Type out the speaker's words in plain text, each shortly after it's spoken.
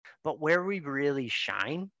But where we really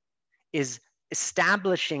shine is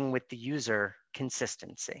establishing with the user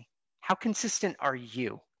consistency. How consistent are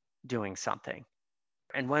you doing something?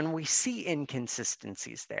 And when we see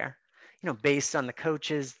inconsistencies there, based on the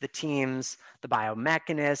coaches, the teams, the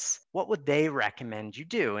biomechanists, what would they recommend you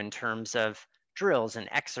do in terms of drills and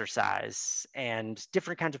exercise and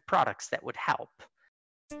different kinds of products that would help?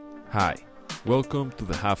 Hi, welcome to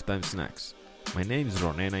the Halftime Snacks. My name is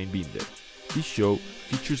Ronena Inbinder. This show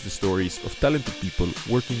features the stories of talented people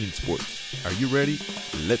working in sports. Are you ready?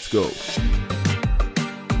 Let's go!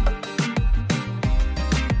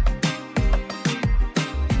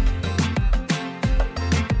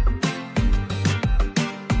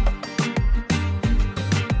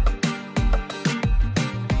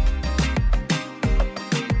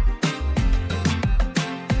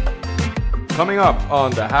 Coming up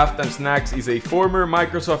on the Halftime Snacks is a former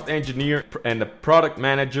Microsoft engineer and a product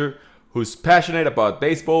manager who's passionate about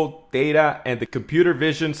baseball, data, and the computer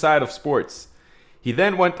vision side of sports. He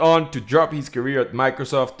then went on to drop his career at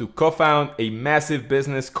Microsoft to co-found a massive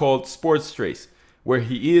business called SportsTrace, where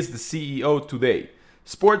he is the CEO today.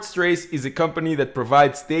 SportsTrace is a company that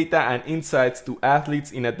provides data and insights to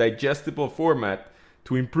athletes in a digestible format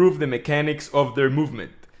to improve the mechanics of their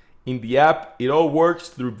movement. In the app, it all works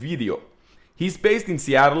through video. He's based in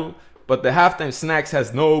Seattle, but the Halftime Snacks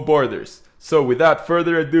has no borders. So without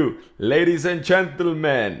further ado, ladies and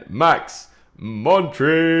gentlemen, Max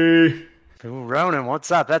Montrey. Ooh, Ronan, what's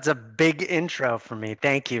up? That's a big intro for me.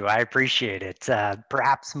 Thank you. I appreciate it.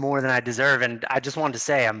 Perhaps more than I deserve. And I just wanted to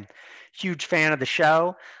say I'm a huge fan of the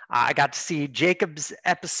show. I got to see Jacob's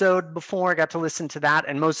episode before. I got to listen to that.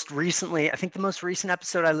 And most recently, I think the most recent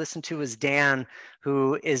episode I listened to was Dan,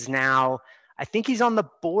 who is now, I think he's on the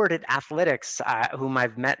board at Athletics, whom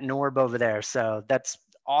I've met Norb over there. So that's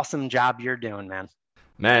awesome job you're doing, man.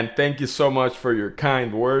 Man, thank you so much for your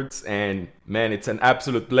kind words. And man, it's an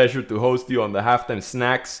absolute pleasure to host you on the Halftime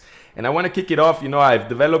Snacks. And I want to kick it off. I've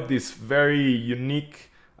developed this very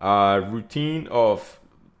unique routine of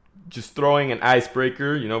just throwing an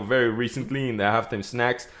icebreaker, very recently in the Halftime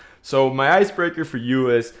Snacks. So my icebreaker for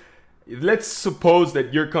you is, let's suppose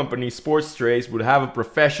that your company, SportsTrace, would have a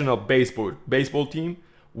professional baseball team.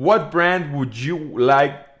 What brand would you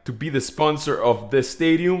like to be the sponsor of the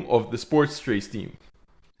stadium of the SportsTrace team?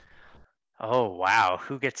 Oh, wow.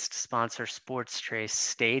 Who gets to sponsor SportsTrace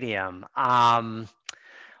Stadium? Wow.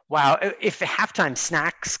 If Halftime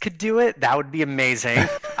Snacks could do it, that would be amazing.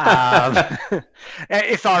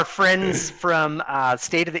 If our friends from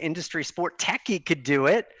State of the Industry Sport Techie could do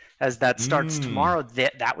it, as that starts tomorrow,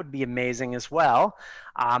 that would be amazing as well.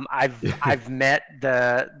 I've met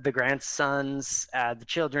the grandsons, the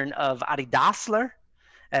children of Ari Dassler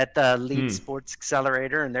at the Lead Sports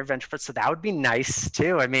Accelerator and their venture. So that would be nice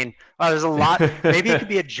too. I mean, there's a lot. Maybe it could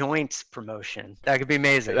be a joint promotion. That could be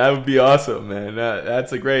amazing. That would be awesome, man.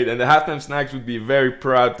 That's a great. And the Halftime Snacks would be very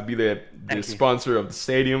proud to be the sponsor of the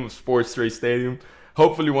stadium, SportsTrace Stadium.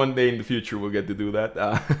 Hopefully one day in the future we'll get to do that.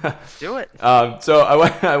 Do it. So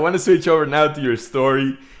I want to switch over now to your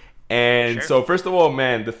story. And Sure. So first of all,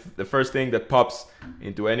 man, the first thing that pops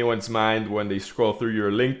into anyone's mind when they scroll through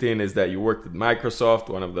your LinkedIn is that you worked at Microsoft,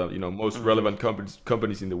 one of the most relevant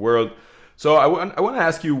companies in the world. So I want to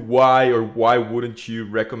ask you why wouldn't you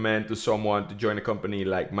recommend to someone to join a company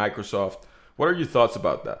like Microsoft? What are your thoughts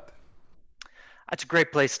about that? That's a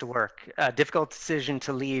great place to work. Difficult decision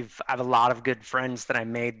to leave. I have a lot of good friends that I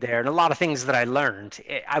made there and a lot of things that I learned.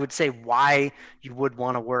 I would say why you would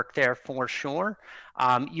want to work there for sure.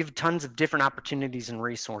 You have tons of different opportunities and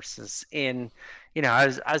resources. I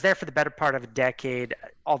was there for the better part of a decade.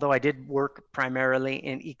 Although I did work primarily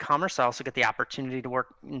in e-commerce, I also got the opportunity to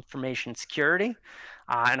work in information security.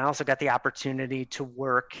 And I also got the opportunity to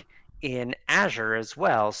work in Azure as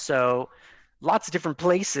well. So lots of different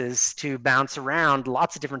places to bounce around,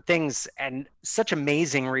 lots of different things, and such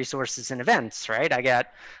amazing resources and events, right? I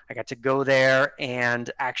got to go there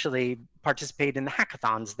and actually participate in the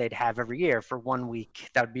hackathons they'd have every year for 1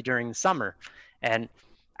 week. That would be during the summer. And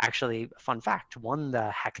actually, fun fact, won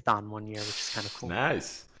the hackathon one year, which is kind of cool.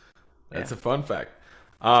 Nice. That's a fun fact.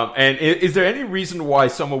 And is there any reason why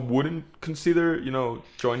someone wouldn't consider,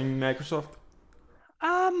 joining Microsoft?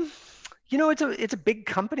 It's a big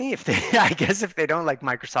company. I guess if they don't like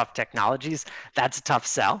Microsoft technologies, that's a tough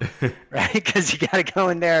sell, right? Because you got to go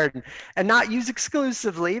in there and not use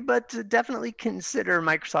exclusively, but to definitely consider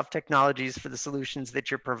Microsoft technologies for the solutions that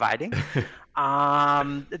you're providing.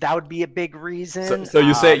 That would be a big reason. So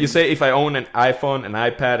you say if I own an iPhone, an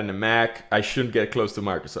iPad, and a Mac, I shouldn't get close to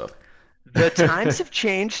Microsoft. The times have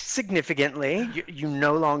changed significantly. You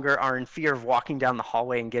no longer are in fear of walking down the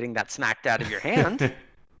hallway and getting that smacked out of your hand.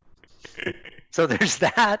 So there's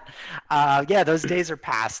that. Yeah, those days are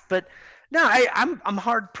past. But no, I'm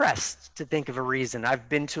hard pressed to think of a reason. I've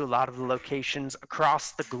been to a lot of the locations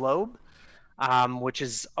across the globe, which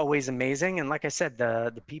is always amazing. And like I said,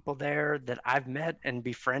 the people there that I've met and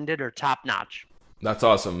befriended are top notch. That's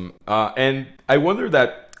awesome. And I wonder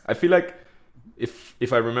that I feel like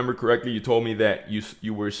if I remember correctly, you told me that you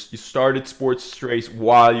started Sports Trace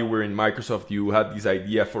while you were in Microsoft. You had this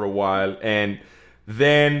idea for a while, and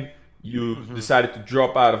then you Hmm. decided to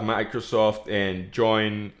drop out of Microsoft and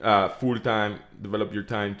join full time, develop your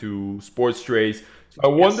time to Sports Trace. So I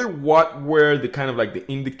wonder Yes. what were the kind of like the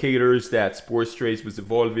indicators that Sports Trace was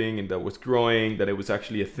evolving and that was growing, that it was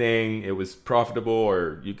actually a thing, it was profitable,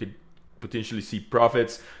 or you could potentially see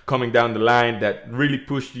profits coming down the line that really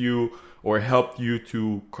pushed you or helped you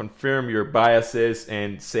to confirm your biases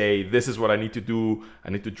and say, this is what I need to do.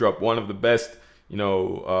 I need to drop one of the best,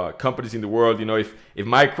 companies in the world. If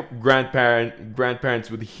my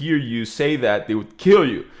grandparents would hear you say that, they would kill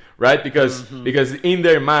you, right? because Hmm. because in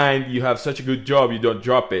their mind you have such a good job, you don't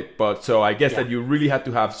drop it. But so I guess Yeah. that you really had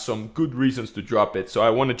to have some good reasons to drop it. So I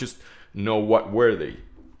want to just know what were they.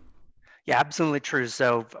 Yeah, absolutely true.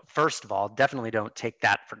 So first of all, definitely don't take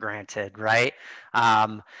that for granted, right?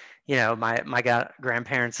 Um, my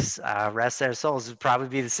grandparents, rest their souls, would probably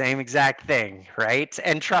be the same exact thing, right?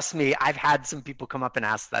 And trust me, I've had some people come up and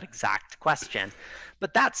ask that exact question.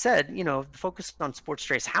 But that said, the focus on sports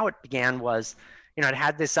trace, how it began was, I'd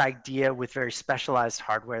had this idea with very specialized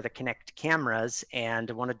hardware that connect cameras, and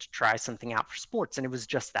I wanted to try something out for sports, and it was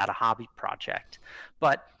just that, a hobby project.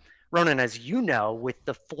 But Ronan, as you know, with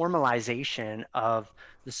the formalization of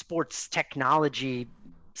the sports technology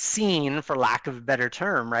scene, for lack of a better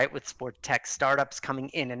term, right, with sport tech startups coming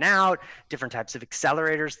in and out, different types of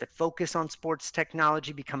accelerators that focus on sports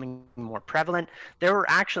technology becoming more prevalent, there were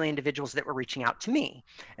actually individuals that were reaching out to me.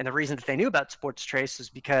 And the reason that they knew about Sports Trace was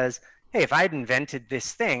because, hey, if I had invented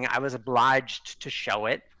this thing, I was obliged to show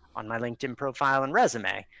it on my LinkedIn profile and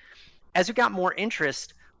resume. As we got more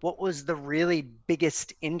interest, what was the really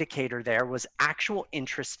biggest indicator there was actual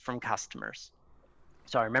interest from customers.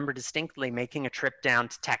 So I remember distinctly making a trip down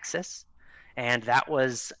to Texas, and that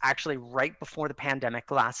was actually right before the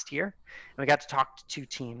pandemic last year. And we got to talk to two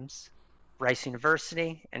teams, Rice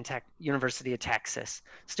University and University of Texas.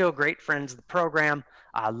 Still great friends of the program.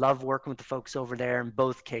 I love working with the folks over there in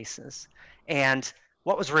both cases. And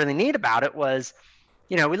what was really neat about it was,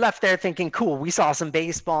 we left there thinking, cool, we saw some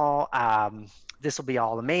baseball. This will be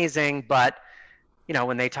all amazing. But,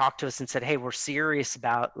 when they talked to us and said, hey, we're serious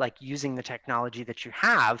about like using the technology that you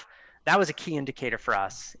have, that was a key indicator for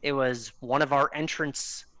us. It was one of our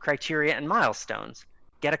entrance criteria and milestones.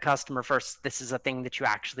 Get a customer first. This is a thing that you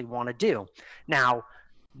actually want to do. Now,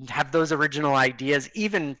 have those original ideas,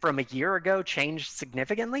 even from a year ago, changed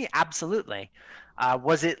significantly? Absolutely.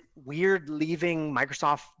 Was it weird leaving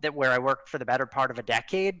Microsoft, that where I worked for the better part of a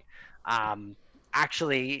decade? Um,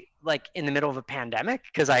 Actually, like in the middle of a pandemic,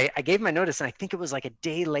 because I gave my notice and I think it was like a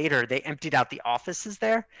day later they emptied out the offices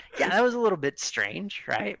there. Yeah, that was a little bit strange,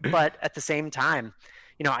 right? But at the same time,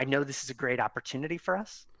 I know this is a great opportunity for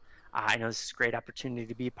us. I know this is a great opportunity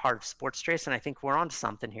to be a part of Sports Trace, and I think we're onto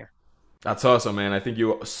something here. That's awesome, man. I think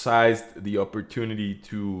you sized the opportunity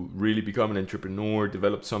to really become an entrepreneur,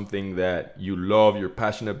 develop something that you love, you're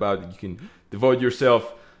passionate about, that you can devote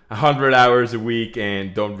yourself 100 hours a week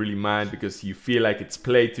and don't really mind because you feel like it's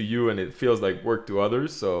play to you and it feels like work to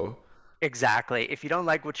others. So, Exactly. If you don't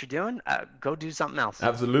like what you're doing, go do something else.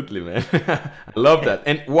 absolutely, man. I love that.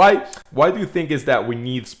 And why do you think is that we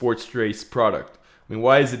need sports trace product? I mean,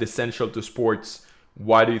 why is it essential to sports?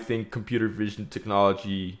 Why do you think computer vision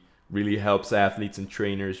technology really helps athletes and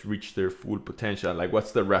trainers reach their full potential? Like,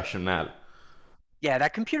 what's the rationale? Yeah,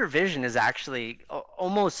 that computer vision is actually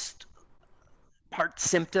almost part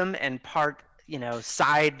symptom and part,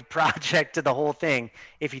 side project to the whole thing,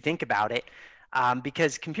 if you think about it.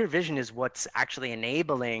 Because computer vision is what's actually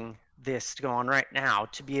enabling this to go on right now,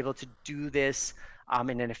 to be able to do this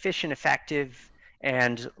in an efficient, effective,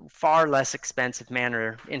 and far less expensive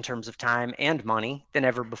manner in terms of time and money than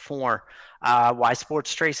ever before. Why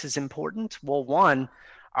sports trace is important? Well, one,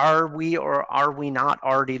 are we or are we not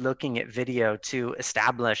already looking at video to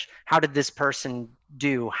establish how did this person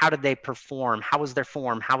do? How did they perform? How was their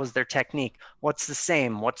form? How was their technique? What's the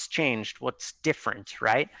same? What's changed? What's different,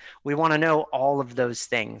 right? We want to know all of those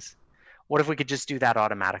things. What if we could just do that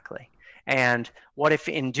automatically? And what if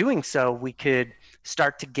in doing so, we could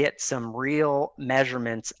start to get some real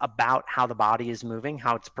measurements about how the body is moving,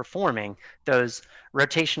 how it's performing, those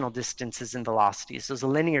rotational distances and velocities, those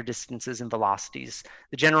linear distances and velocities,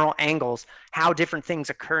 the general angles, how different things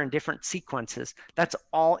occur in different sequences. That's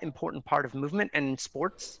all important part of movement. And in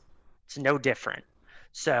sports, it's no different.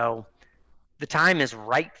 So the time is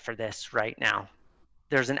right for this right now.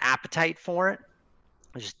 There's an appetite for it.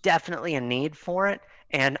 There's definitely a need for it.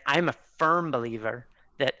 And I'm a firm believer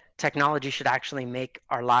that technology should actually make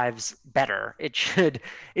our lives better. It should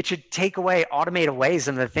take away, automate away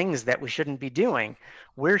some of the things that we shouldn't be doing.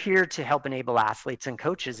 We're here to help enable athletes and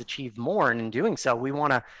coaches achieve more. And in doing so, we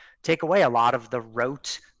want to take away a lot of the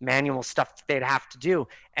rote manual stuff that they'd have to do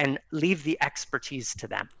and leave the expertise to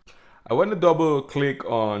them. I want to double click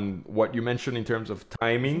on what you mentioned in terms of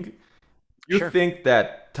Mm-hmm. timing. You Sure. think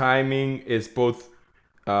that timing is both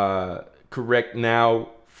uh, correct now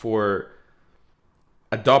for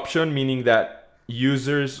adoption, meaning that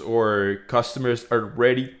users or customers are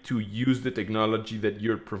ready to use the technology that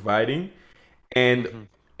you're providing, and Mm-hmm.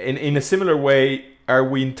 in a similar way, are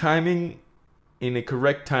we in timing, in a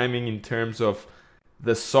correct timing in terms of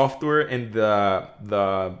the software and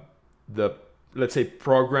the let's say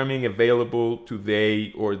programming available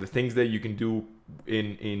today, or the things that you can do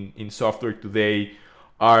in software today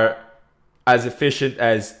are as efficient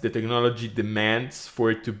as the technology demands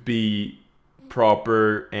for it to be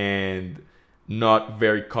proper and not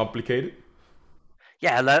very complicated?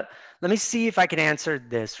 Yeah, let me see if I can answer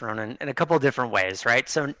this, Ronan, in a couple of different ways, right?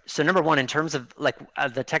 So number one, in terms of like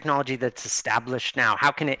the technology that's established now,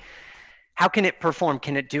 how can it perform?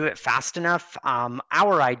 Can it do it fast enough?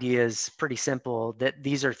 Our idea is pretty simple that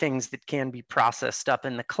these are things that can be processed up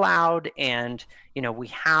in the cloud, and we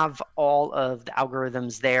have all of the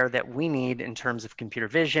algorithms there that we need in terms of computer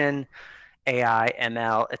vision, AI,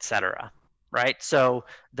 ML, et cetera. Right. So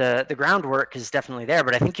the groundwork is definitely there,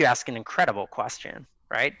 but I think you ask an incredible question,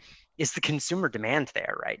 right? Is the consumer demand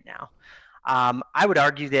there right now? I would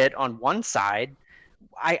argue that on one side,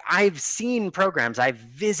 I've seen programs, I've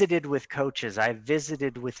visited with coaches, I've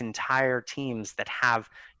visited with entire teams that have,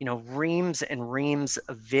 reams and reams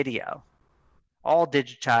of video, all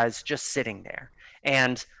digitized, just sitting there.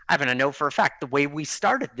 And I happen to know for a fact the way we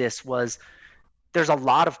started this was there's a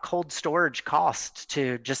lot of cold storage cost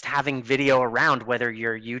to just having video around, whether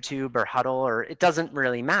you're YouTube or Huddle, or it doesn't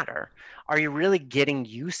really matter. Are you really getting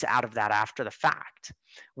use out of that after the fact?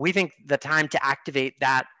 We think the time to activate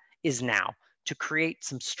that is now, to create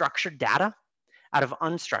some structured data out of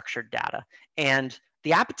unstructured data. And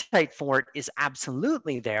the appetite for it is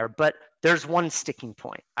absolutely there, but there's one sticking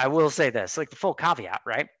point. I will say this, like the full caveat,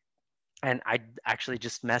 right? And I actually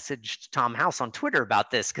just messaged Tom House on Twitter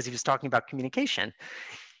about this because he was talking about communication.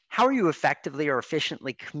 How are you effectively or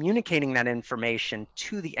efficiently communicating that information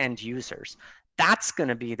to the end users? That's going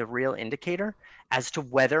to be the real indicator as to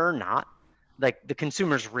whether or not like the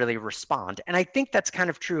consumers really respond. And I think that's kind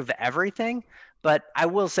of true of everything, but I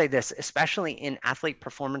will say this, especially in athlete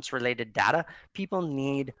performance related data, people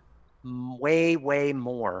need way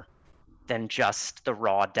more than just the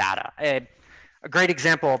raw data. A great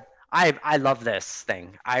example, I love this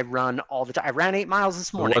thing. I run all the time. I ran 8 miles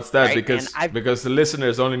this So morning, what's that? right? And Because I've the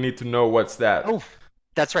listeners only need to know what's that. oh,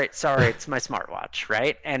 that's right. Sorry, it's my smartwatch,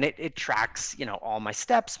 right? And it tracks, all my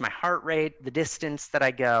steps, my heart rate, the distance that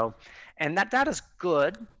I go. And that data is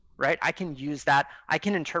good, right? I can use that. I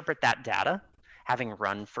can interpret that data, having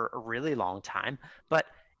run for a really long time. But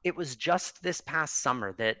it was just this past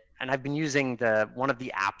summer that, and I've been using the one of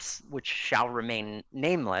the apps which shall remain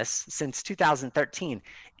nameless since 2013.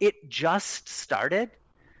 It just started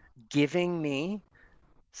giving me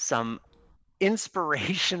some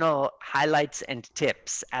inspirational highlights and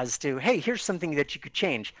tips as to, hey, here's something that you could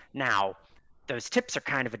change. Now, those tips are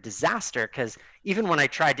kind of a disaster because even when I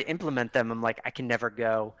tried to implement them, I'm like, I can never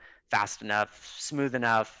go fast enough, smooth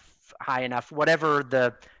enough, high enough, whatever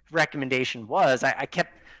the recommendation was.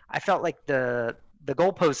 I felt like the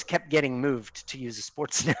goalposts kept getting moved, to use a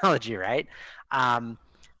sports analogy, right? Um,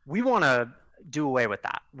 we want to do away with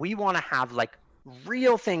that. We want to have like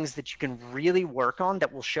real things that you can really work on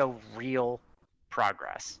that will show real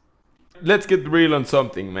progress. Let's get real on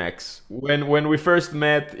something, Max. When we first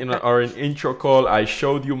met in Okay. our intro call, I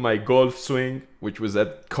showed you my golf swing, which was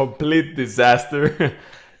a complete disaster.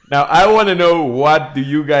 Now I want to know, what do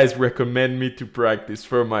you guys recommend me to practice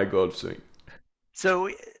for my golf swing? So,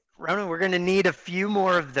 Rona, we're going to need a few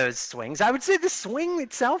more of those swings. I would say the swing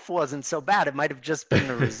itself wasn't so bad. It might have just been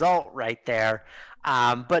the result right there.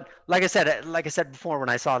 But like I said before, when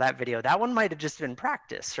I saw that video, that one might have just been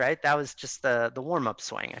practice, right? That was just the warm up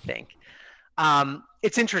swing, I think.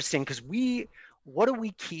 It's interesting because what do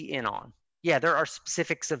we key in on? Yeah, there are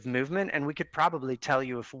specifics of movement, and we could probably tell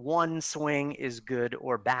you if one swing is good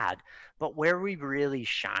or bad. But where we really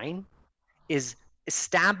shine is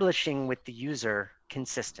establishing with the user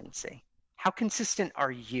consistency. How consistent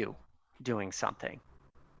are you doing something,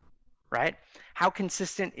 right? How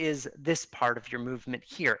consistent is this part of your movement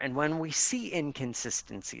here? And when we see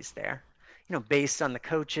inconsistencies there, based on the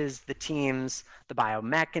coaches, the teams, the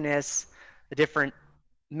biomechanists, the different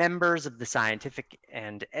members of the scientific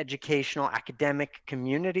and educational academic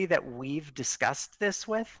community that we've discussed this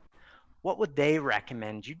with, what would they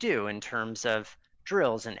recommend you do in terms of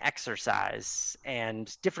drills and exercise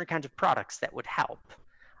and different kinds of products that would help?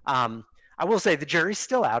 Um, I will say the jury's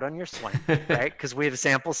still out on your swing, right? Because we have a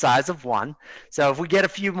sample size of one. So if we get a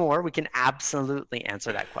few more, we can absolutely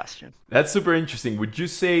answer that question. That's super interesting. Would you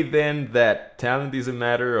say then that talent is a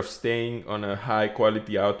matter of staying on a high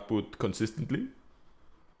quality output consistently?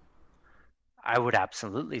 I would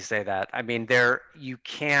absolutely say that. I mean, you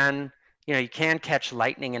can catch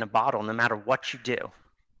lightning in a bottle no matter what you do,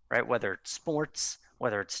 right? Whether it's sports,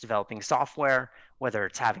 whether it's developing software, whether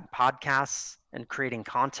it's having podcasts and creating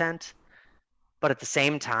content. But at the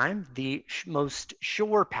same time, the most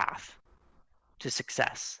sure path to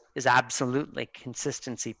success is absolutely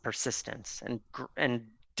consistency, persistence, and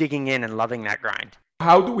digging in and loving that grind.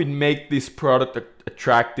 How do we make this product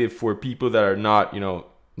attractive for people that are not,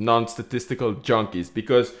 non-statistical junkies?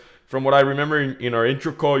 Because from what I remember in our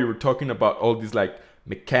intro call, you were talking about all these like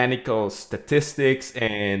mechanical statistics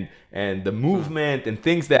and the Mm, movement and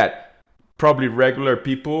things that probably regular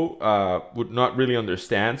people would not really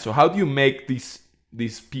understand. So how do you make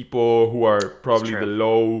these people who are it's probably the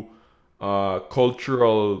true. low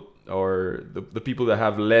cultural or the people that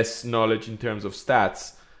have less knowledge in terms of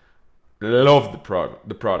stats love the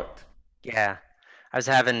product? Yeah. I was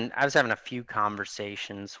having a few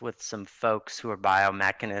conversations with some folks who are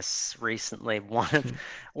biomechanists recently. One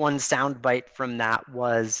soundbite from that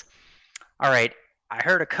was, all right, I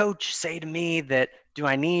heard a coach say to me that do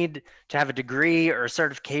I need to have a degree or a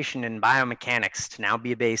certification in biomechanics to now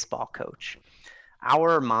be a baseball coach?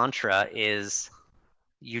 Our mantra is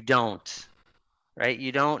you don't, right?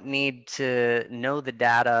 You don't need to know the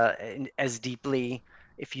data as deeply.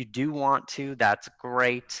 If you do want to, that's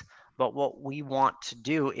great. But what we want to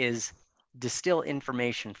do is distill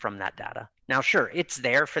information from that data. Now, sure, it's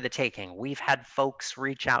there for the taking. We've had folks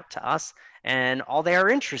reach out to us, and all they are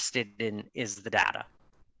interested in is the data,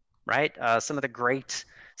 right? Some of the great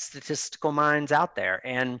statistical minds out there.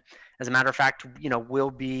 And as a matter of fact, we'll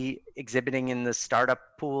be exhibiting in the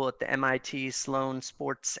startup pool at the MIT Sloan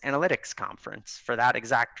Sports Analytics Conference for that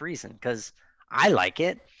exact reason, because I like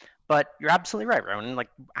it. But you're absolutely right, Ronan. Like,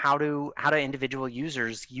 how do individual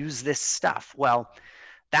users use this stuff? Well,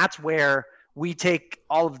 that's where we take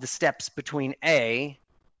all of the steps between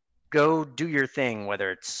go do your thing, whether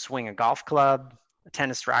it's swing a golf club, a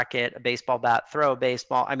tennis racket, a baseball bat, throw a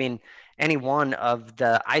baseball. I mean, any one of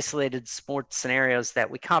the isolated sports scenarios that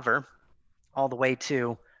we cover, all the way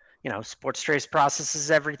to, sports trace processes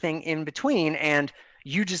everything in between. And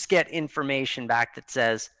you just get information back that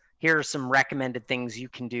says, here are some recommended things you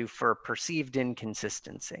can do for perceived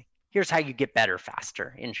inconsistency. Here's how you get better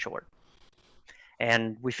faster, in short.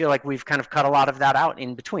 And we feel like we've kind of cut a lot of that out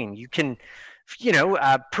in between. You can,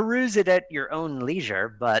 peruse it at your own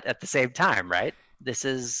leisure, but at the same time, right? This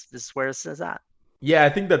is where this is at. Yeah, I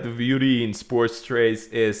think that the beauty in sports trades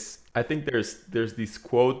is I think there's this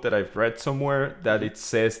quote that I've read somewhere that Mm-hmm. it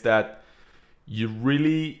says that you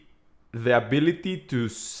really the ability to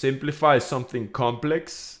simplify something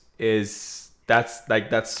complex is that's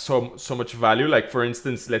so much value. Like for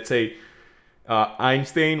instance, let's say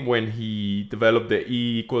Einstein, when he developed the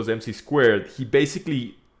E equals mc squared, he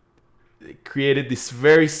basically created this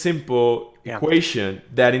very simple Yeah, equation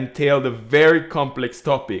that entailed a very complex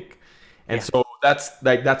topic. And yeah, so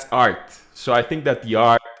that's art. So I think that the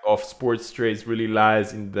art of sports trades really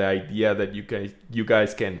lies in the idea that you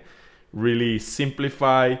guys can really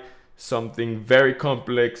simplify something very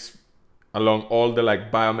complex along all the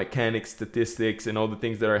like biomechanics statistics and all the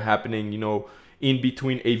things that are happening, in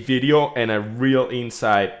between a video and a real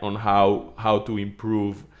insight on how to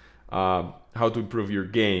improve your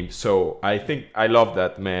game. So I think I love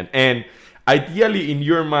that, man. And ideally, in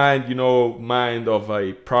your mind, mind of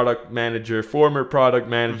a product manager, former product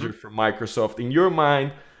mm-hmm. manager for Microsoft, in your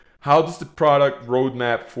mind, how does the product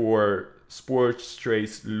roadmap for sports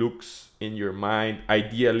trades looks in your mind?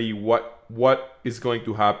 Ideally, what is going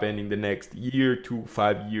to happen in the next year to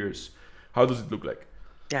 5 years? How does it look like?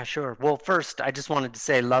 Yeah, sure. Well, first, I just wanted to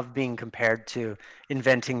say, love being compared to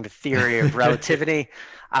inventing the theory of relativity.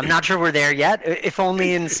 I'm not sure we're there yet, if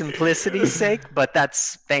only in simplicity's sake, but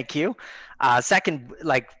thank you. Second,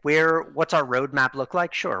 like what's our roadmap look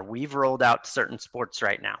like? Sure, we've rolled out certain sports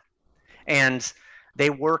right now, and they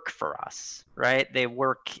work for us, right? They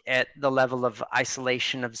work at the level of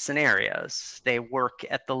isolation of scenarios. They work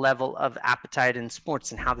at the level of appetite in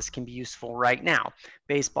sports and how this can be useful right now.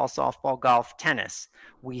 Baseball, softball, golf, tennis.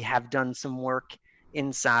 We have done some work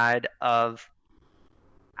inside of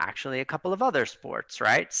actually a couple of other sports,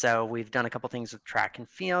 right? So we've done a couple things with track and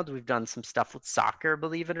field. We've done some stuff with soccer,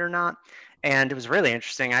 believe it or not. And it was really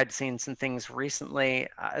interesting. I'd seen some things recently,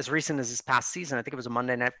 as recent as this past season. I think it was a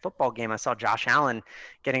Monday Night Football game. I saw Josh Allen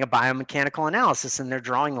getting a biomechanical analysis, and they're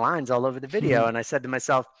drawing lines all over the video. And I said to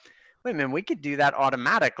myself, wait a minute, we could do that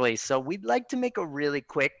automatically. So we'd like to make a really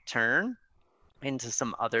quick turn into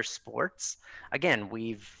some other sports. Again,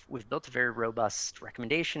 we've built a very robust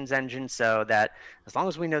recommendations engine so that as long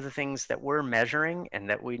as we know the things that we're measuring and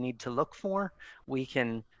that we need to look for, we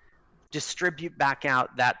can distribute back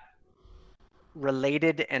out that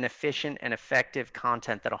related and efficient and effective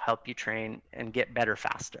content that'll help you train and get better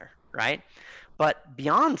faster, right? But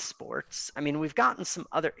beyond sports, I mean, we've gotten some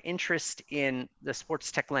other interest in the sports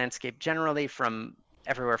tech landscape generally, from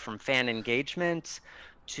everywhere from fan engagement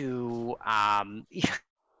to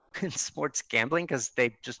even sports gambling, because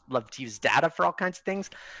they just love to use data for all kinds of things.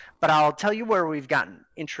 But I'll tell you where we've gotten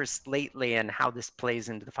interest lately and how this plays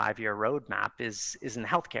into the 5-year roadmap is in the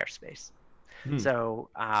healthcare space. So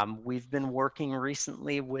we've been working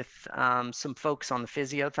recently with some folks on the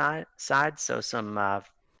physio side, so some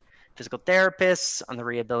physical therapists on the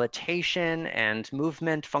rehabilitation and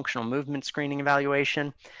movement, functional movement screening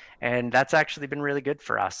evaluation, and that's actually been really good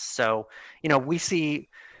for us. So, we see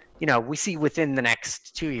within the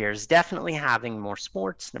next 2 years definitely having more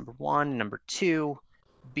sports, number one. Number two,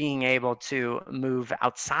 being able to move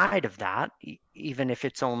outside of that, even if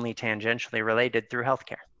it's only tangentially related, through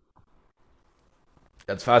healthcare.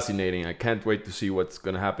 That's fascinating. I can't wait to see what's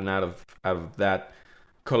going to happen out of that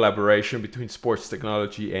collaboration between sports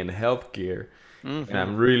technology and healthcare. And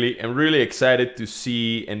I'm really excited to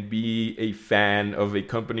see and be a fan of a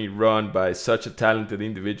company run by such a talented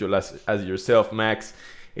individual as yourself, Max.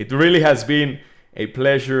 It really has been a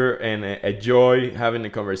pleasure and a joy having a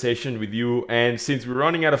conversation with you. And since we're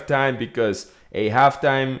running out of time, because a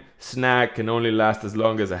halftime snack can only last as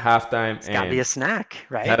long as a halftime. It's gotta be a snack,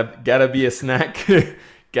 right? Gotta be a snack.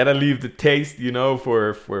 Gotta leave the taste,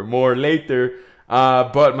 for more later.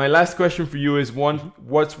 But my last question for you is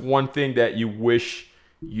what's one thing that you wish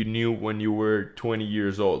you knew when you were 20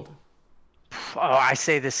 years old? Oh, I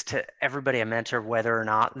say this to everybody I mentor, whether or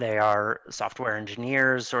not they are software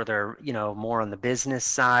engineers or they're, more on the business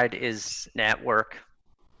side, is network.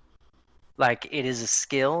 Like, it is a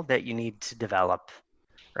skill that you need to develop,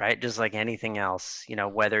 right? Just like anything else,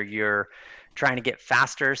 whether you're trying to get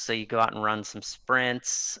faster, so you go out and run some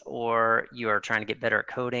sprints, or you are trying to get better at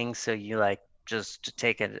coding, so you just to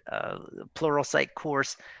take a Pluralsight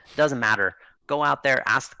course, doesn't matter. Go out there,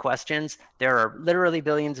 ask the questions. There are literally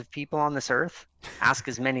billions of people on this earth. Ask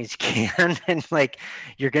as many as you can, and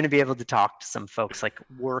you're going to be able to talk to some folks.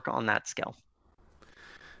 Work on that skill.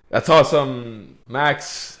 That's awesome,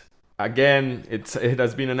 Max. Again, it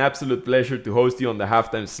has been an absolute pleasure to host you on the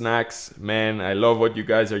Halftime Snacks. Man, I love what you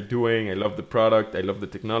guys are doing. I love the product. I love the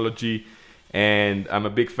technology. And I'm a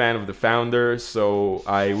big fan of the founder. So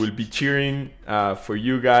I will be cheering for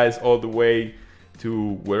you guys all the way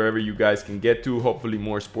to wherever you guys can get to. Hopefully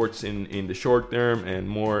more sports in the short term and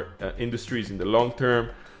more industries in the long term.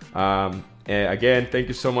 Again, thank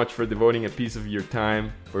you so much for devoting a piece of your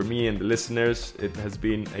time for me and the listeners. It has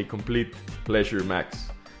been a complete pleasure, Max.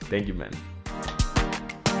 Thank you, man.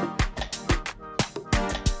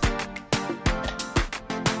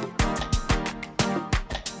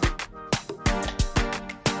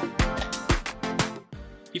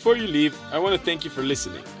 Before you leave, I want to thank you for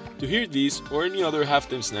listening. To hear these or any other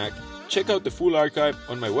halftime snack, check out the full archive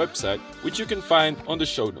on my website, which you can find on the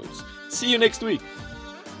show notes. See you next week.